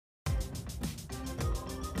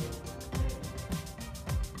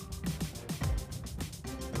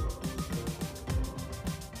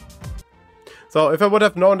So if I would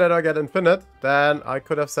have known that I get infinite, then I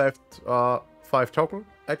could have saved 5 token,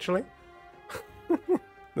 actually.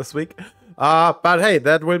 This week. But hey,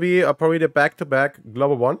 that will be probably the back-to-back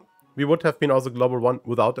global 1. We would have been also global 1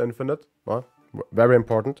 without infinite. Well, very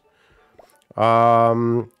important.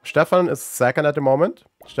 Stefan is second at the moment.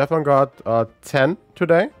 Stefan got 10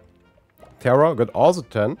 today. Terra got also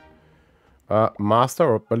 10. Master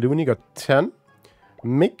or Balloony got 10.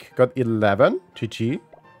 Mick got 11. GG.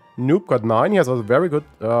 Noob got 9. He has a very good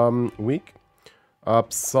week.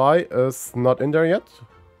 Psy is not in there yet.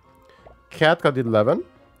 Cat got 11.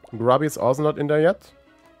 Grubby is also not in there yet.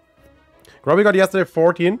 Grubby got yesterday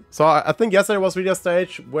 14. So I think yesterday was really a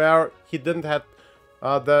stage where he didn't have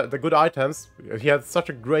the good items. He had such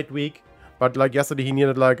a great week. But like yesterday he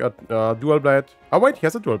needed like a dual blade. Oh wait, he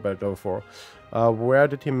has a dual blade though before. Where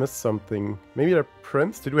did he miss something? Maybe the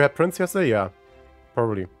Prince? Did we have Prince yesterday? Yeah.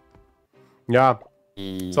 Probably. Yeah.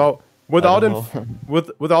 So without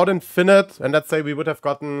without infinite, and let's say we would have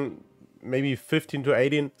gotten maybe 15 to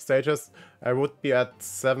 18 stages, I would be at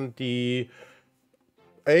 78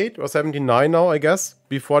 or 79 now, I guess,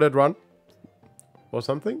 before that run. Or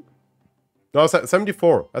something? No,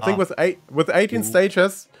 74. I think with 18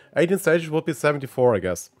 stages would be 74, I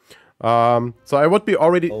guess. So I would be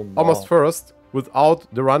already almost first without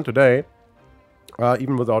the run today.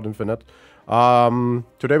 Even without infinite.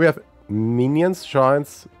 Today we have Minions,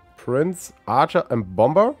 Shines, Prince, Archer, and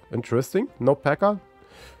Bomber. Interesting. No P.e.k.k.a.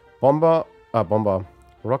 Bomber,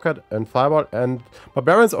 Rocket, and Fireball, and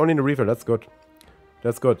Barbarian's only in the refill. That's good.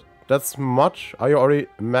 That's good. That's much. Are you already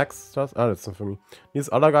maxed? Ah, that's not for me. These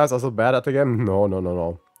other guys are so bad at the game.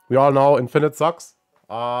 No. We all know Infinite sucks.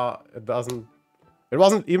 It doesn't. It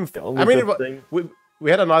wasn't even. I mean,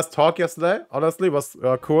 we had a nice talk yesterday. Honestly, it was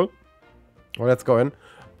cool. Well, let's go in.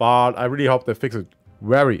 But I really hope they fix it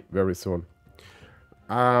very, very soon.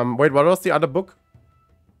 Wait, what was the other book?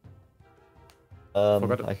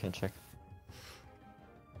 I can check.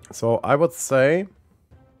 So I would say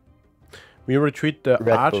we retreat the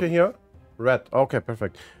Archer here. Red. Okay,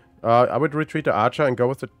 perfect. I would retreat the Archer and go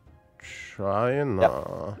with the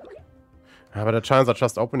China. Yeah, but the Chinas are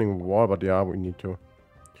just opening wall, but yeah, we need to.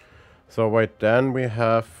 So wait, then we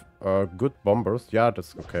have good bombers. Yeah,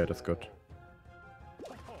 that's okay, that's good.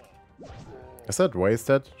 Is that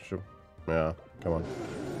wasted? Sure. Yeah, come on.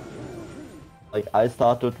 Like I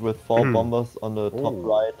started with 4 bombers on the top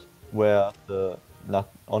right, where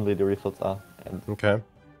only the refills are, and okay.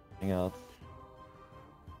 Nothing else.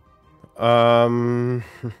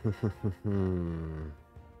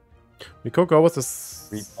 We could go with this.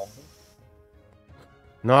 3 bombers.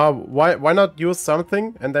 No, why not use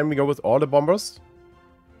something and then we go with all the bombers?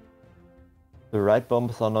 The right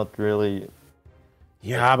bombers are not really.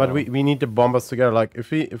 Yeah, but we need the bombers together. Like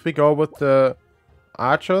if we go with the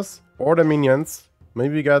archers or the minions,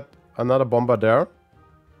 maybe we get another bomber there.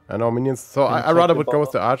 And our minions. So I rather would go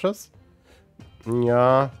with the archers.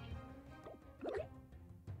 Yeah.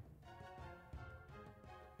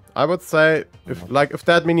 I would say if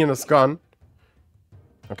that minion is gone.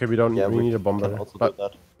 Okay, we don't. We need a bomber. Also but do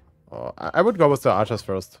that. I would go with the archers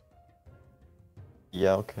first.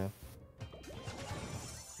 Yeah. Okay.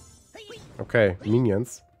 Okay,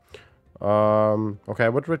 minions. Okay, I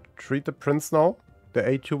would retreat the prince now, the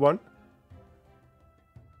A21,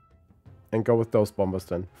 and go with those bombers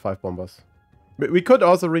then. 5 bombers. We could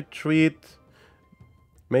also retreat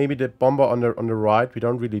maybe the bomber on the right. We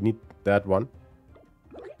don't really need that one.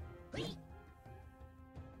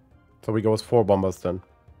 So we go with 4 bombers then.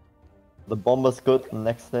 The bomber's good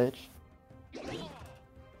next stage.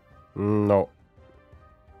 No.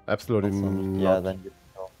 Absolutely not. Yeah, then you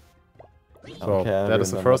go. So okay, that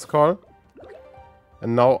is the first call.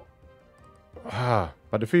 And now...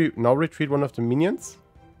 but if we now retreat one of the minions,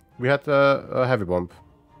 we had a heavy bomb.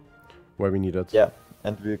 Where we need it. Yeah,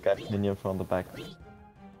 and we get minion from the back.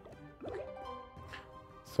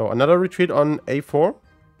 So another retreat on A4.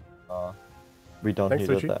 We don't need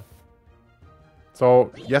it there.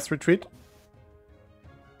 So, yes, retreat?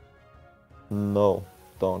 No,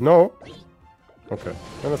 don't. No? Okay,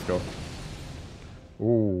 then let's go.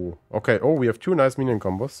 Ooh, okay. Oh, we have 2 nice minion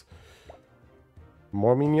combos.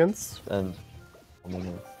 More minions. And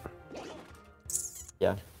minions.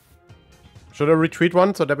 Yeah. Should I retreat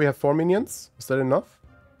one so that we have 4 minions? Is that enough?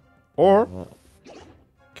 Or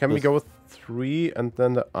can we go with 3 and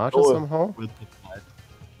then the archer somehow? With the 5.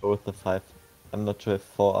 Go with the 5. I'm not sure if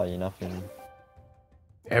 4 are enough.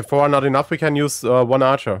 If 4 are not enough, we can use 1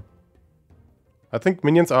 archer. I think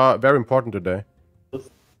minions are very important today.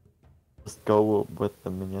 Just go with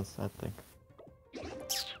the minions, I think.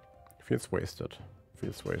 Feels wasted.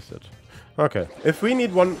 Feels wasted. Okay, if we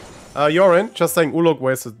need one... you're in, just saying Ulok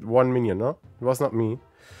wasted 1 minion, no? It was not me.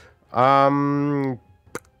 I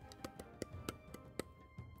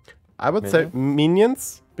would say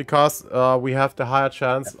minions, because we have the higher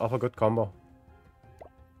chance of a good combo.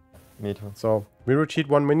 Me too. So, we retreat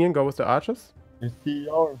 1 minion, go with the archers. You see,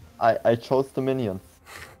 I chose the minions.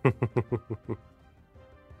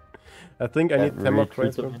 I think I need 10 more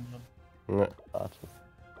cranes. Yeah. Archers.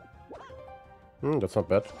 That's not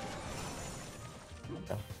bad.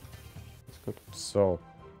 Yeah, that's good. So,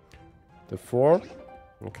 the 4.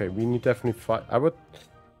 Okay, we need definitely 5.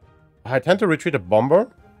 I tend to retreat a bomber,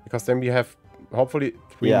 because then we have hopefully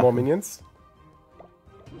 3 more minions.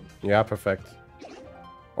 Yeah, perfect.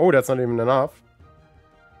 Oh, that's not even enough.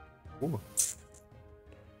 Ooh.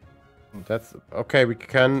 That's okay. We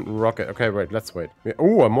can rocket. Okay, wait. Let's wait.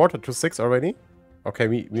 Oh, a mortar to 6 already. Okay,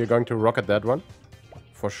 we are going to rocket that one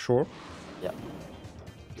for sure. Yeah.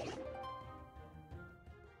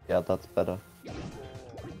 Yeah, that's better.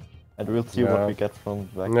 And we'll see what we get from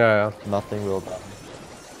back. Yeah. Nothing will die.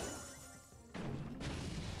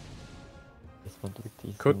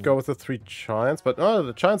 Could go with the 3 giants, but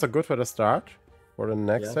the giants are good for the start. For the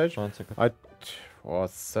next stage. Oh,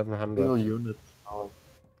 700. Single units.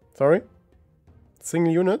 Sorry?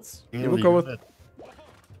 Single units? Single you would go with...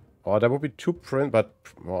 Oh, that would be 2 prints, but...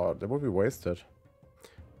 Oh, that would be wasted.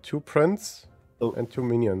 2 prints and 2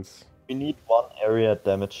 minions. We need 1 area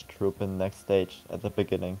damage troop in next stage at the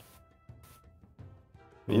beginning.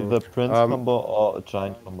 Either prince combo or a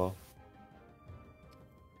giant combo.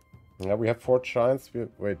 Yeah, we have 4 giants.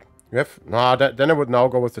 Wait. We have... Nah, then I would now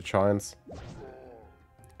go with the giants.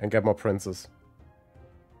 And get more princes.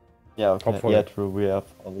 Yeah, okay. Hopefully. Yeah, true. We have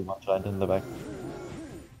only 1 giant in the back.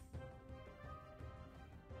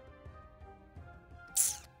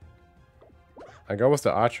 I go with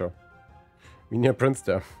the archer. We need a prince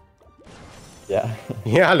there. Yeah.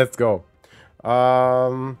 Yeah, let's go.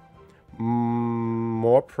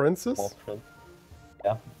 More princes? More prince.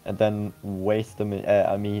 Yeah, and then waste them.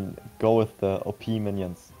 I mean, go with the OP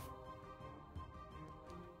minions.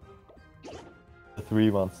 The 3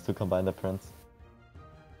 ones to combine the prince.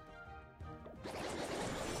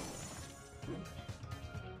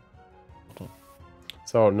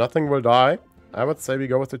 So nothing will die. I would say we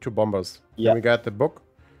go with the 2 bombers. Yeah. Then we get the book.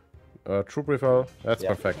 Troop refill. That's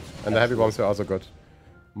perfect. And the heavy bombs are also good.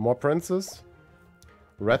 More princes.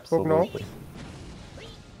 Red book now.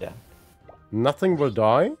 Yeah. Nothing will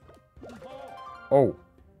die. Oh.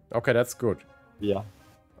 Okay, that's good. Yeah.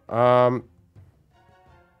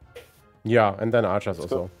 Yeah, and then archers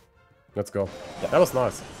also. Go. Let's go. Yeah. That was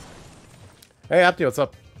nice. Hey, Abdi, what's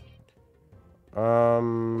up?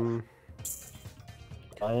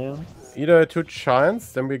 Giants. Either 2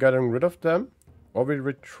 giants, then we're getting rid of them, or we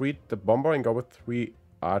retreat the bomber and go with 3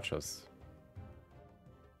 archers.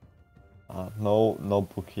 No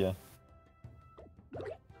book here.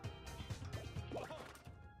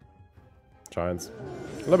 Giants.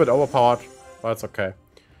 A little bit overpowered, but it's okay.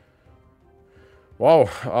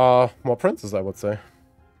 Wow, more princes, I would say.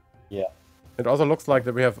 Yeah. It also looks like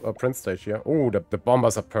that we have a prince stage here. Oh, the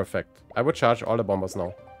bombers are perfect. I would charge all the bombers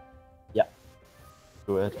now. Yeah.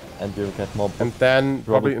 Do it, and you'll get more. And then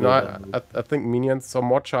probably no, I think minions, so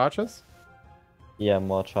more charges. Yeah,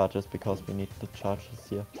 more charges because we need the charges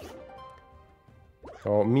here.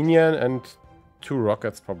 So minion and 2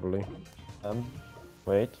 rockets probably.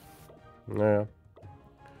 Wait. Yeah.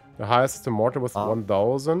 The highest is the mortar with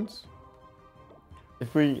 1000.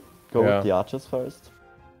 If we go with the archers first.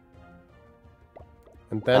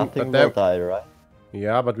 And then nothing will die, right?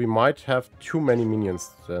 Yeah, but we might have too many minions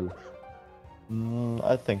then.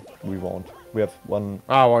 I think we won't. We have 1.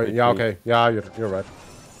 Oh, well, yeah, okay. Yeah, you're right.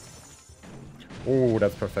 Oh,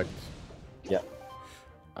 that's perfect. Yeah.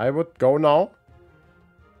 I would go now.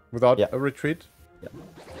 Without a retreat. Yeah.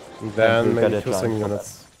 And then maybe 2 single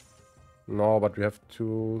units. No, but we have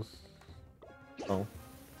 2... Oh.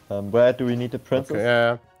 Where do we need the princess? Okay,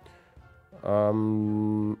 yeah.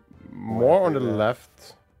 More on the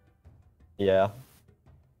left. Yeah.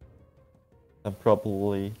 And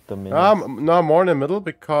probably the middle. No, more in the middle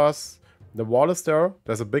because the wall is there.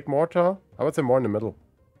 There's a big mortar. I would say more in the middle.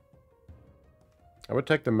 I would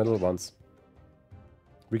take the middle ones.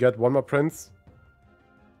 We get 1 more prince.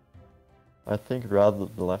 I think rather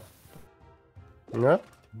the left. Yeah.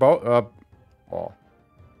 Oh.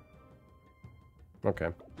 Okay.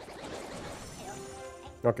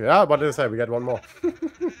 Okay, what did I say? We get 1 more.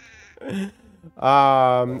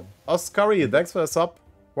 Oscari, thanks for the sub.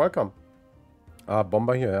 Welcome.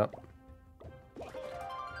 Bomber here, yeah.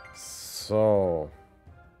 So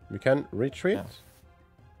we can retreat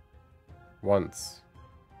once.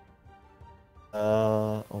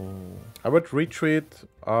 Oh. I would retreat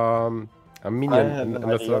a minion in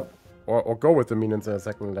the third, or go with the minions in the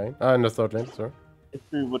second lane. In the third lane, sorry. If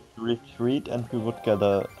we would retreat and we would get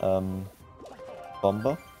a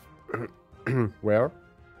bomber Where?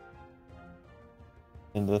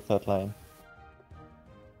 in the third lane,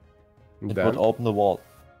 it Then? would open the wall.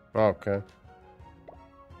 Oh, okay.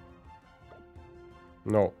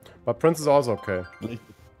 No, but Prince is also okay.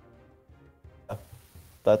 Yeah,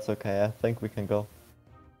 that's okay. I think we can go.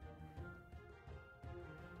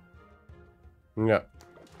 Yeah.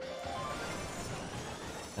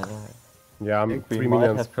 Yeah, think we 3 might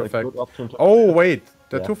minions, have a perfect. good option to- Oh, wait,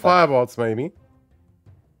 there are Yeah, 2 fine. fireballs maybe.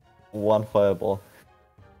 One fireball.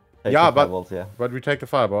 Take Yeah, the but fireballs, yeah. but we take the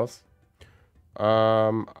fireballs.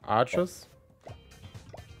 Archers.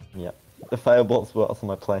 Yeah. The fireballs were also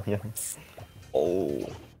my plan here. Oh.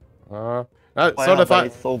 So the Fire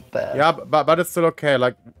is so bad. yeah, but it's still okay.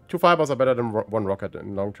 Like 2 fireballs are better than 1 rocket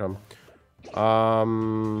in long term.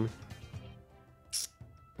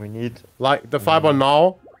 We need Like the fireball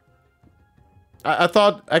now. I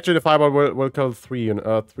thought actually the fireball will kill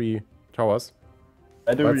 3 towers.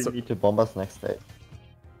 I do But really so- need to bombers next day.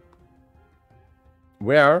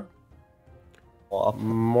 Where? Or up.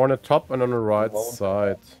 More on the top and on the right More on the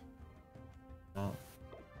side. Oh.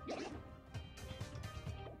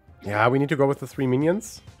 Yeah, we need to go with the 3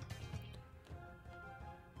 minions.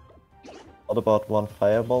 What about 1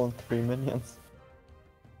 fireball and 3 minions?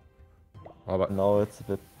 Oh, but No, it's a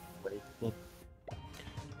bit wasted.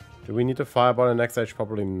 do we need a fireball in the next stage?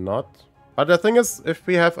 Probably not. But the thing is, if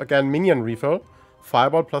we have again minion refill,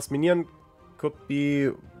 fireball plus minion could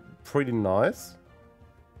be pretty nice.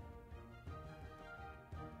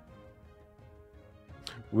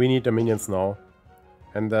 We need the minions now.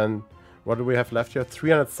 And then, what do we have left here?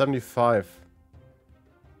 375.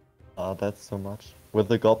 Ah, that's too much. With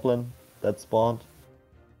the goblin that spawned.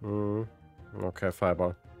 Okay,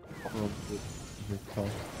 fireball.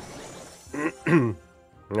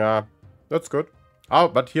 Yeah, that's good. Oh,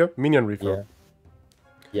 but here, minion refill. Yeah.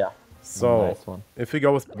 Yeah. So, Nice one. if we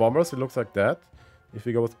go with bombers, it looks like that. If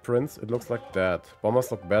we go with prince, it looks like that. Bombers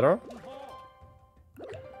look better.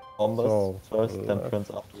 Bombers So, first, then left. prince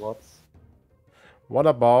afterwards. What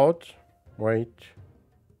about... Wait.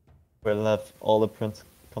 We'll have all the prince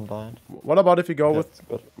combined. What about if we go with... That's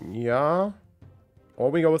good. Yeah. Or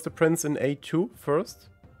we go with the prince in A2 first.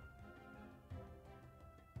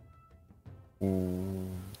 Ooh.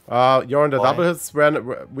 You're in the Why? double hits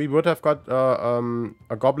when we would have got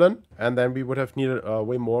a goblin, and then we would have needed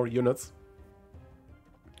way more units.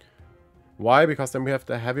 Why? Because then we have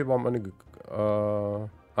the heavy bomb on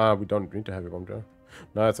the... we don't need the heavy bomb there.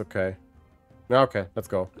 No, it's okay. No, okay, let's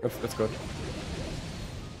go. It's good.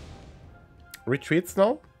 Retreats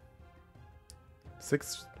now?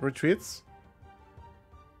 6 retreats?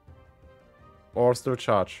 Or still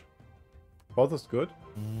charge? Both is good.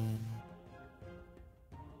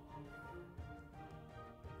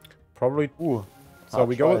 Probably. Ooh. So hard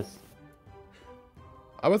we go. choice.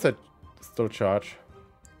 I would say still charge.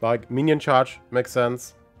 Like minion charge makes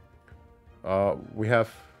sense. We have.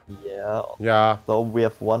 Yeah. Yeah. So we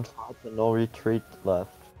have 1 charge and no retreat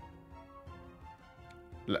left.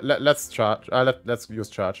 Let's charge. Let's use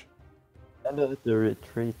charge. And the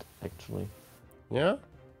retreat actually. Yeah.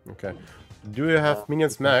 Okay. Do you have Yeah,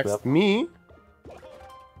 minions we have- maxed? Me?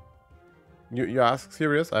 You ask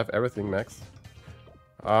serious? I have everything maxed.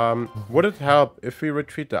 Would it help if we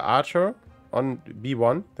retreat the archer on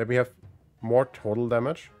B1, that we have more total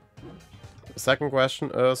damage? The second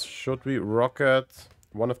question is, should we rocket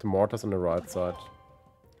one of the mortars on the right side?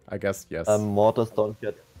 I guess yes. Mortars don't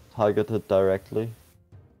get targeted directly.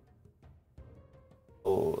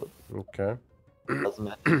 So Okay. it doesn't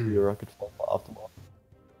matter if you rocket for afterwards.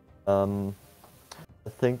 I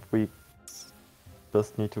think we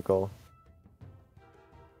just need to go.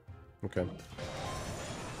 Okay.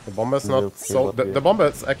 The bomber is We'll not see so... what The, we- the bomber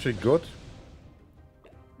is actually good.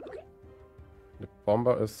 The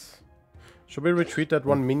bomber is... Should we retreat that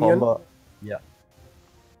one minion? Bomber. Yeah.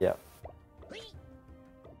 Yeah.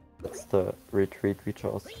 That's the retreat we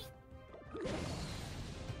chose.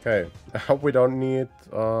 Okay. I hope we don't need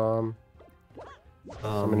so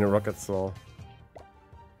many rockets now.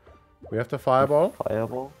 We have the fireball.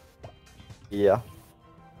 Fireball? Yeah.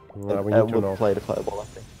 Yeah, we I need to would know. play the fireball, I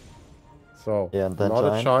think. So, Yeah, and then now the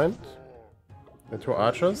giant. giant. The 2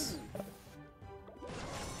 archers.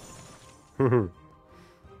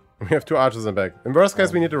 We have 2 archers in back. In worst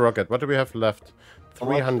case, we need a rocket. What do we have left?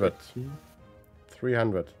 300.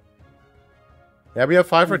 300. Yeah, we have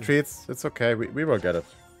 5 retreats. It's okay. We will get it.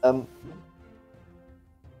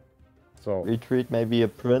 So, Retreat maybe a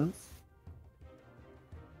prince.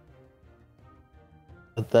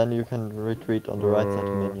 But then you can retreat on the right side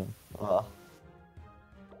to minion. Ah.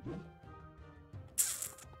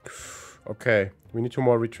 Okay, we need 2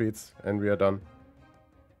 more retreats and we are done.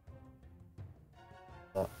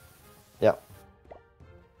 Yeah.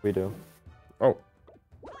 We do. Oh.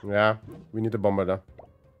 Yeah, we need a bomber there.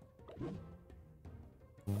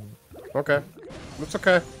 Okay. It's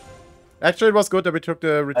okay. Actually, it was good that we took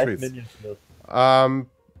the retreats.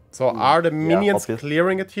 So are the minions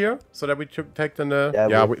clearing it here? So that we take then the...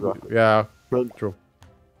 Yeah, true.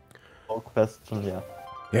 No question, yeah.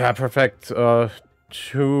 Yeah, perfect.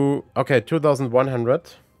 Okay,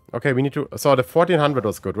 2100. Okay, we need to... So the 1400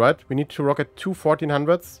 was good, right? We need to rocket 2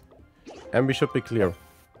 1400s. And we should be clear.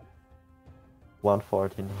 1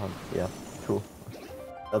 1400, yeah, 2.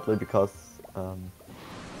 That's because...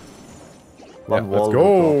 let's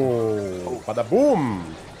go! Bada boom!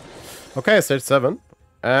 Okay, stage 7.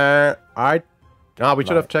 We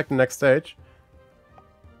should have checked the next stage.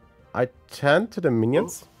 I 10 to the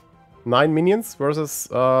minions. 9 minions versus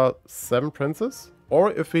 7 princes.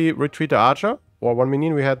 Or if we retreat the archer, or 1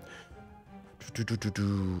 minion, we had...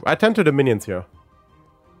 I 10 to the minions here.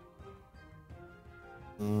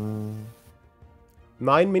 9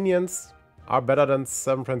 minions are better than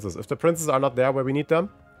 7 princes. If the princes are not there where we need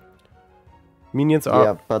them, minions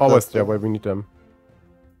are always there where we need them.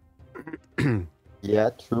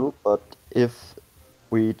 Yeah, true, but if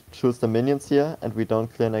we choose the minions here and we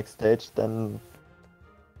don't clear next stage, then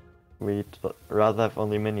we'd rather have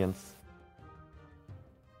only minions.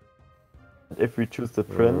 If we choose the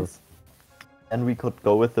prince, then we could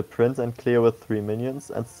go with the prince and clear with 3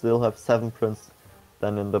 minions and still have 7 prince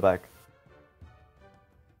then in the back.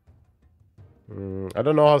 I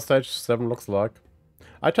don't know how stage 7 looks like.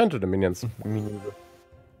 I turn to the minions.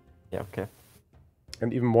 Yeah, okay.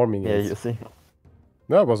 And even more minions. Yeah, you see.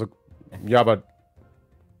 No, it was a... Yeah, but...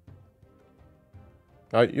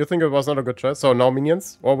 you think it was not a good choice? So no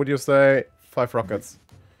minions? Or would you say 5 rockets?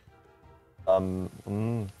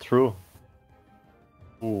 True.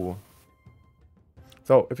 Ooh.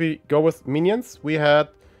 So if we go with minions, we had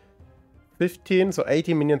 15, so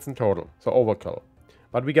 18 minions in total. So overkill.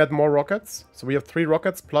 But we get more rockets. So we have 3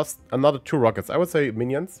 rockets plus another 2 rockets. I would say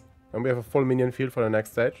minions. And we have a full minion field for the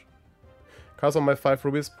next stage. Cast on my 5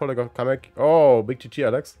 rubies, Polygon comic. Oh, big GG,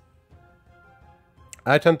 Alex.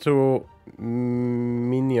 I tend to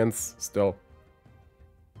minions still.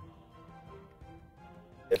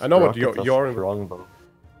 Yes, I know what you're strong, though.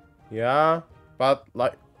 Yeah, but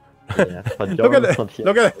like yeah, but look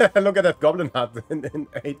at that goblin hut in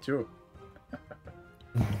A2.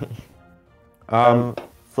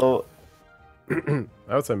 So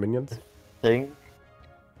I would say minions. I mean,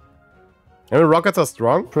 rockets are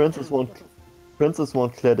strong. Princes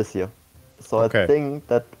won't clear this year. So I think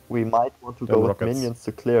that we might want to go with minions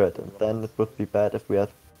to clear it, and then it would be bad if we had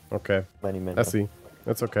many minions. I see.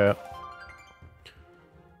 That's okay.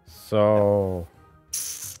 So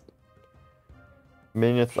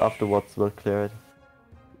minions afterwards will clear it.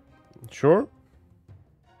 Sure?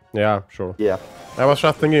 Yeah, sure. Yeah. I was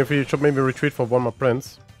just thinking if we should maybe retreat for 1 more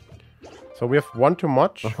prince. So we have 1 too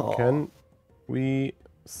much. Can we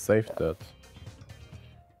save that?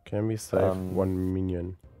 Can we save 1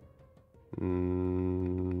 minion?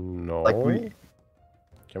 No.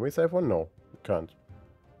 Can we save 1? No, we can't.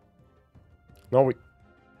 No,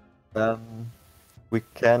 we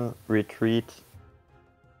can retreat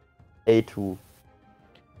A2.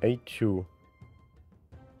 A2.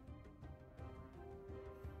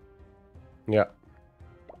 Yeah.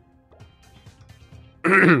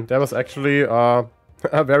 That was actually a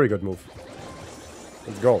very good move.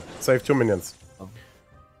 Let's go. Save 2 minions.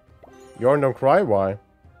 Yorn, don't cry. Why?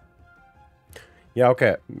 Yeah,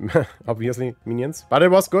 okay. Obviously, minions. But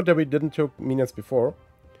it was good that we didn't took minions before.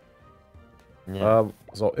 Yeah.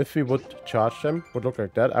 So if we would charge them, would look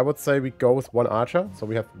like that. I would say we go with 1 archer, so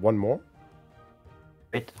we have 1 more.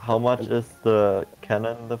 Wait, how much is the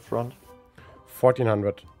cannon in the front?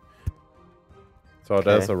 1400. So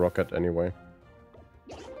there's a rocket anyway.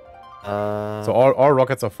 So all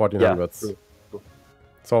rockets are 1400s. Yeah, true.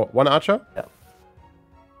 So 1 archer? Yeah.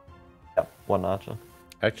 Yeah, 1 archer.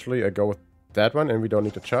 Actually, I go with that one and we don't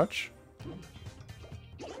need to charge.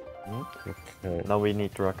 Okay. Now we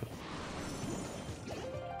need rocket.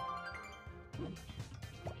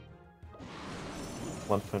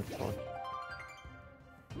 $1.4.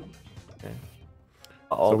 Okay.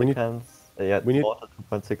 All the cans. Yeah, we need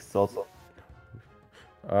 2.6 is also.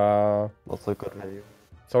 Also good value.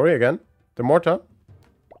 Sorry again. The mortar.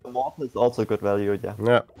 The mortar is also good value. Yeah.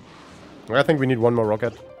 Yeah. I think we need 1 more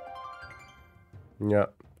rocket. Yeah.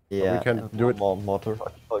 Yeah. So we can do it. More mortar.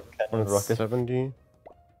 Cannon rocket. 70.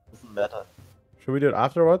 Doesn't matter. Should we do it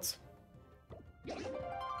afterwards?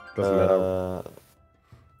 Doesn't matter.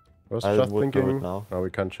 I was just thinking. Now. No, we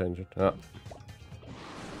can't change it. Yeah.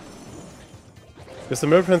 Is the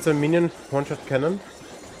Mill Prince a minion one-shot cannon?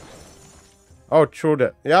 Oh, true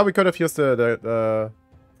that. Yeah, we could have used the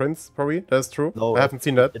Prince, probably. That's true. No, I haven't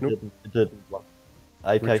seen that. It nope. didn't. It didn't.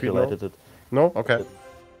 I calculated it. No? Okay.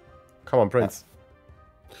 Come on, Prince.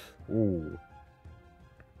 Ooh.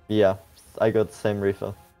 Yeah, I got the same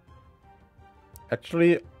refill.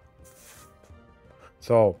 Actually,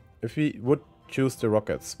 so if we would choose the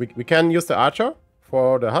rockets, we can use the archer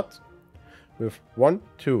for the hut with 1,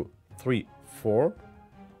 2, 3, 4.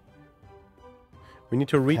 We need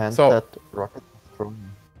to read. Can't So that rocket from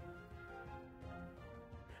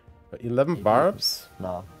 11 barbs.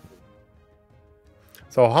 Nah.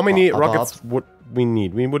 So how many rockets would we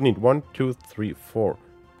need? We would need 1, 2, 3, 4.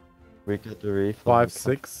 We get the refill. 5,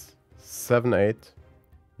 6, 7, 8,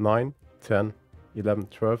 9, 10, 11,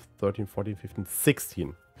 12, 13, 14, 15,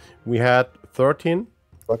 16. We had 13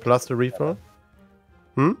 plus the refill.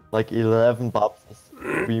 Hmm? Like 11 barbs.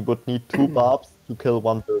 We would need 2 barbs to kill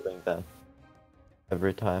 1 building then.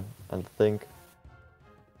 Every time. And think.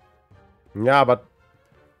 Yeah, but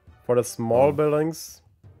for the small buildings,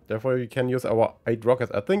 therefore we can use our 8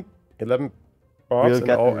 rockets. I think 11 barbs and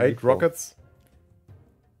our 8 rockets.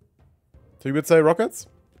 So you would say rockets?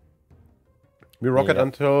 We rocket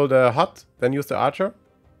until the hut, then use the archer?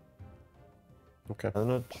 Okay. I'm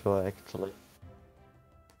not sure actually.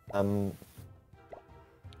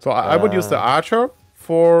 So I would use the archer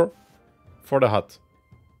for the hut.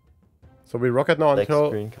 So we rocket now black until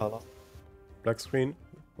screen color. Black screen.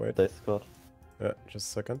 Wait. Discord. Yeah, just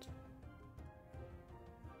a second.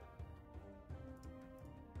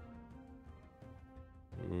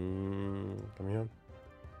 Come here.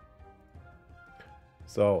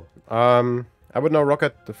 So, I would now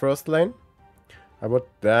rocket the first lane. I would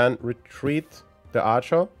then retreat the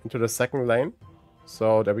archer into the second lane,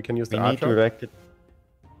 so that we can use the archer.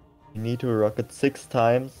 We need to rocket 6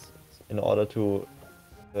 times in order to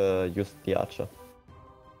use the archer.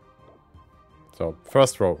 So,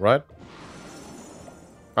 first row, right?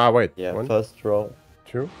 Ah, wait. Yeah, 1, first row.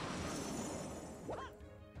 2.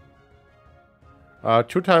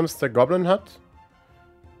 2 times the goblin hut.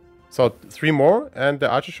 So 3 more, and the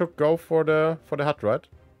archer should go for the hut, right?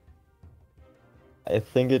 I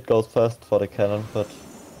think it goes first for the cannon, but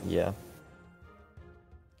yeah.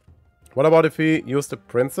 What about if we use the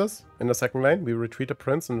princes in the second lane? We retreat the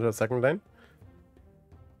prince into the second lane.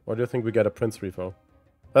 Or do you think we get a prince refill?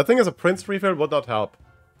 The thing is, a prince refill would not help.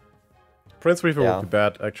 Prince refill would be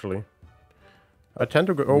bad, actually. I tend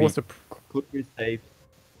to go with the... Could we save?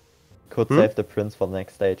 Could save the prince for the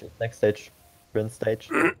next stage. Next stage, prince stage.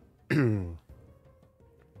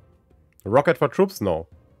 Rocket for troops? No.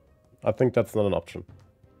 I think that's not an option.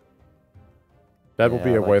 That would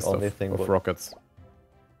be a waste of rockets.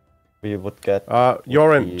 We would get...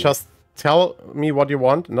 Yorin, just tell me what you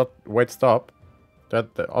want, not wait, stop.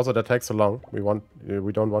 That takes so long. We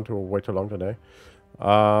don't want to wait too long today.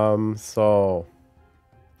 So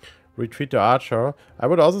retreat the archer. I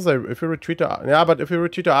would also say if we retreat the but if we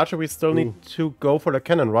retreat the archer, we still need to go for the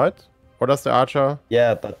cannon, right? Or does the archer?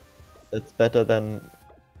 Yeah, but it's better than.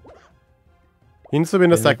 He needs to be in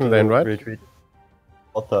the second lane, right? Retreat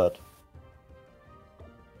or third.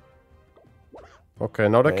 Okay,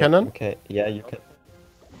 now the cannon. Okay, yeah, you can.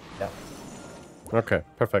 Yeah. Okay,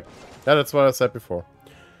 perfect. Yeah, that's what I said before.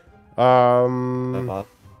 Archers?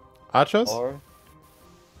 Or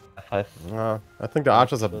I think the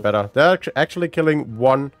archers are better. They're actually killing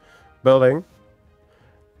 1 building.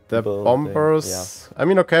 The bombers... Yeah. I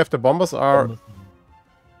mean, okay, if the bombers are...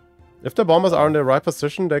 If the bombers are in the right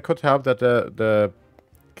position, they could help that the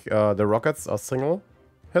rockets are single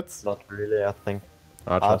hits. Not really, I think.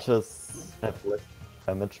 Archers have less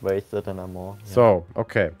damage wasted and are more. Yeah. So,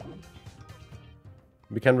 okay.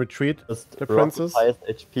 We can retreat the princes. Highest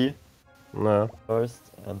HP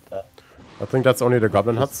first, and I think that's only the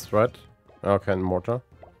goblin huts, right? Okay, and mortar.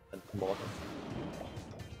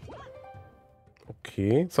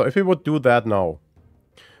 Okay, so if we would do that now,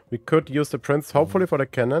 we could use the prince hopefully for the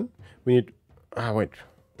cannon. We need... wait.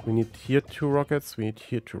 We need here 2 rockets. We need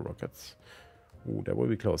here 2 rockets. Ooh, that will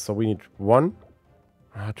be close. So we need 1.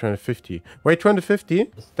 250. Wait,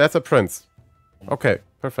 250? That's a prince. Okay,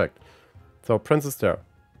 perfect. So prince is there.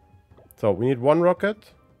 So we need 1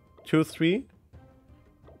 rocket. 2, 3.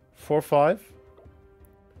 4, 5.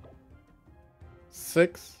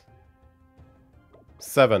 6.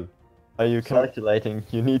 7. Are you calculating?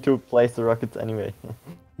 You need to place the rockets anyway.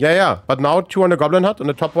 Yeah. But now 2 on the goblin hut on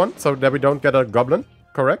the top one, so that we don't get a goblin.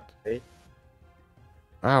 Correct? Wait.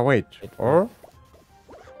 Wait. Or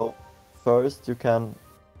first you can...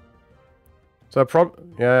 So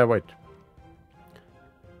yeah, wait.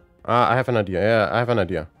 I have an idea. Yeah, I have an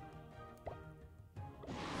idea.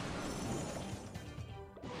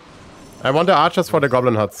 I want the archers for the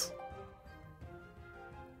goblin huts.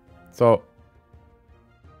 So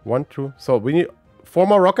 1, 2. So we need 4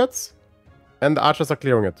 more rockets, and the archers are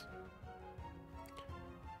clearing it.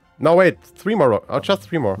 No, wait, 3 more. Oh, just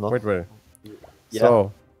 3 more. Wait. Yeah.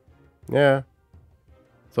 So, yeah.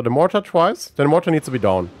 So the mortar twice. Then the mortar needs to be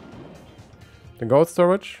down. The gold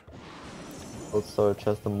storage. Gold storage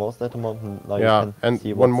has the most at the moment. Now Yeah, you can and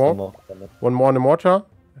see one what's more. the most damage. One more in the mortar,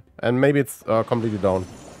 and maybe it's completely down.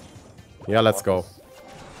 Yeah, let's go.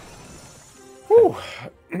 Whew.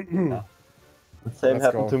 Yeah. The same Let's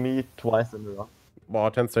happened go. to me twice in a row. Wow,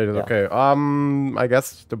 10 stages. Yeah. Okay. I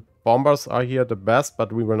guess the bombers are here the best,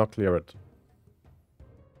 but we will not clear it.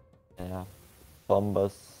 Yeah.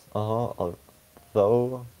 Bombers.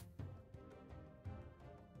 Although.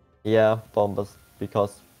 Yeah, bombers,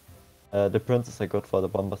 because the princes are good for the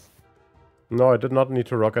bombers. No, I did not need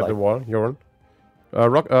to rock at the wall, Joran.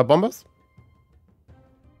 Bombers?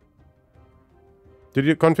 Did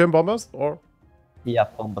you confirm bombers or? Yeah,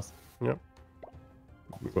 bombers. Yeah.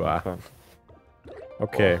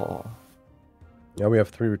 Okay. Oh. Yeah, we have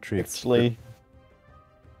 3 retreats. Actually,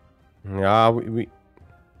 yeah, we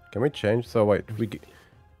can we change? So wait,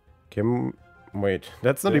 can wait.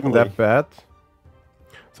 That's not even that bad.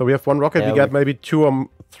 So we have 1 rocket. Yeah, we get maybe 2 or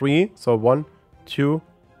 3. So 1, 2,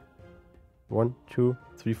 1, 2,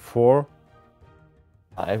 3, 4.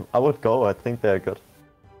 I would go. I think they're good.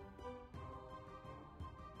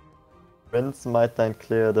 Prince might then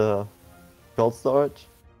clear the gold storage.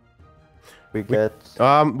 We get.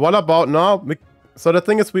 What about now? So the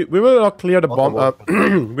thing is, we will not clear the bomb.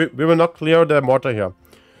 We will not clear the mortar here.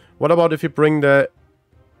 What about if you bring the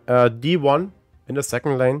D1 in the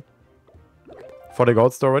second lane for the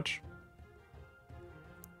gold storage?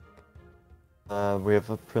 We have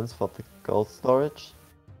a prince for the gold storage.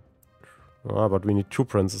 Ah, but we need 2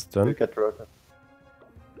 princes then. We get rocket.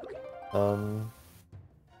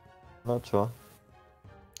 Not sure.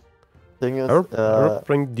 Thing is, I will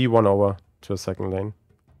bring D1 over to the second lane.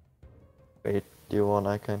 wait, D1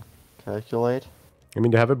 I can calculate. I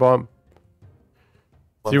mean, the heavy bomb.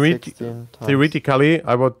 116 times. Theoretically,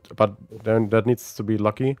 I would, but then that needs to be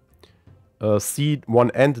lucky.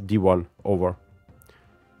 C1 and D1 over.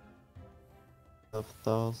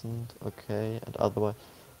 12,000, okay, and otherwise,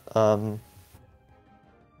 2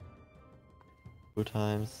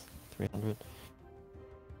 times 300.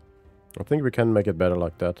 I think we can make it better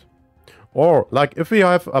like that. Or, like, if we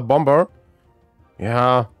have a bomber,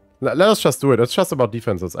 yeah, let us just do it. It's just about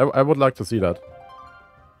defenses. I would like to see that.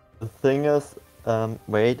 The thing is,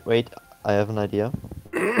 wait, I have an idea.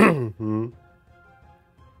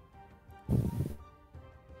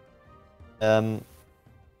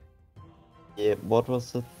 Yeah, what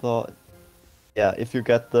was the thought? Yeah, if you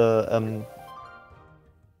get the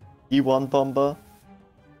E1 bomber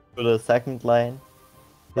to the second lane,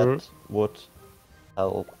 that would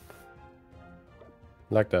help.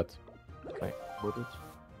 Like that. Wait, would it?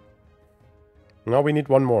 Now we need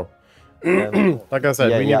 1 more. Like I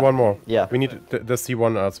said, we need 1 more. Yeah. We need the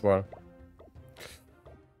C1 as well.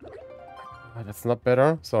 That's not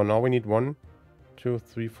better. So now we need 1, 2,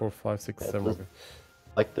 3, 4, 5, 6, 7.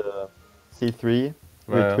 Like the C3,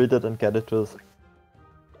 retreat it and get it to the...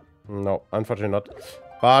 No, unfortunately not.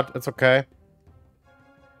 But it's okay.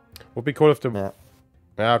 Would be cool if the...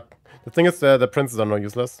 Yeah. The thing is, the princes are no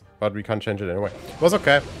useless, but we can't change it anyway. It was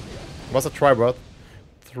okay. It was a try worth.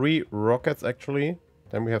 3 rockets, actually.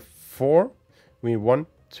 Then we have 4. We need 1,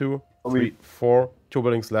 2, 3, 4. 2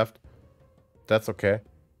 buildings left. That's okay.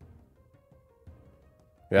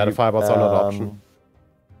 Yeah, the fireballs are not an option.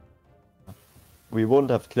 We wouldn't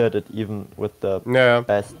have cleared it even with the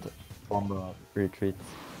best bomber retreats.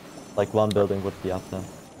 Like 1 building would be up there.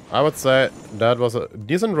 I would say that was a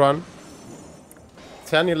decent run.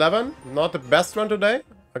 10-11, not the best run today.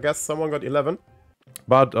 I guess someone got 11.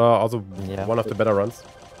 But also one of the better runs.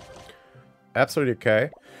 Absolutely okay.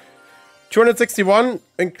 261,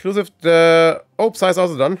 inclusive the... Oh, Psy's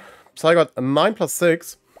also done. Psy got a 9 plus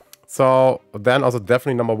 6. So then also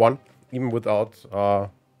definitely number 1. Even without the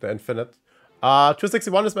infinite.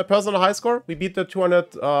 261 is my personal high score. We beat the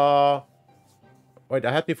 200... Wait,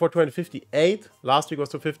 I had before 258. Last week was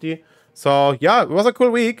 250. So yeah, it was a cool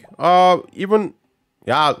week. Even...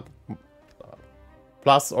 Yeah,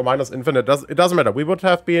 plus or minus infinite, it doesn't matter. We would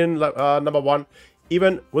have been number 1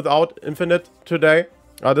 even without infinite today.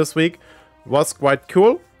 This week was quite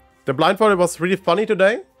cool. The blindfolded was really funny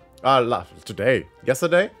today. Yesterday.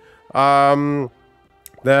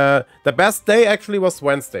 The best day actually was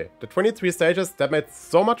Wednesday. The 23 stages, that made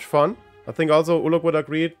so much fun. I think also Uluk would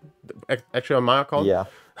agree. Actually on my account. Yeah.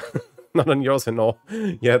 Not on yours, you know.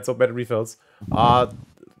 You had so bad refills.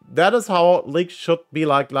 That is how League should be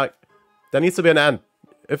like there needs to be an end.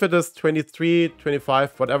 If it is 23,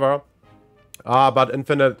 25, whatever. But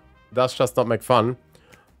Infinite does just not make fun.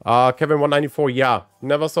 Kevin194, yeah.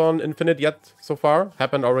 Never saw an Infinite yet so far.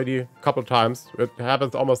 Happened already a couple times. It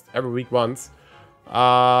happens almost every week once.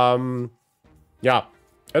 Yeah.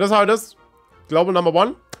 It is how it is. Global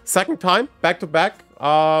 #1. Second time, back to back.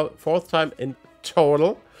 Fourth time in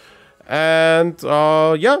total. And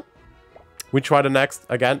yeah. We try the next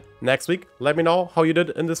again next week. Let me know how you did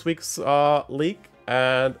in this week's league.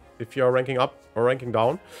 And if you're ranking up or ranking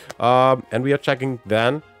down. And we are checking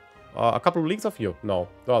then a couple of leagues of you now.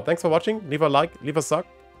 So thanks for watching. Leave a like, leave a sub.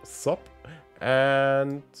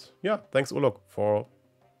 And yeah, thanks Uluk for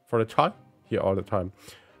the time here all the time.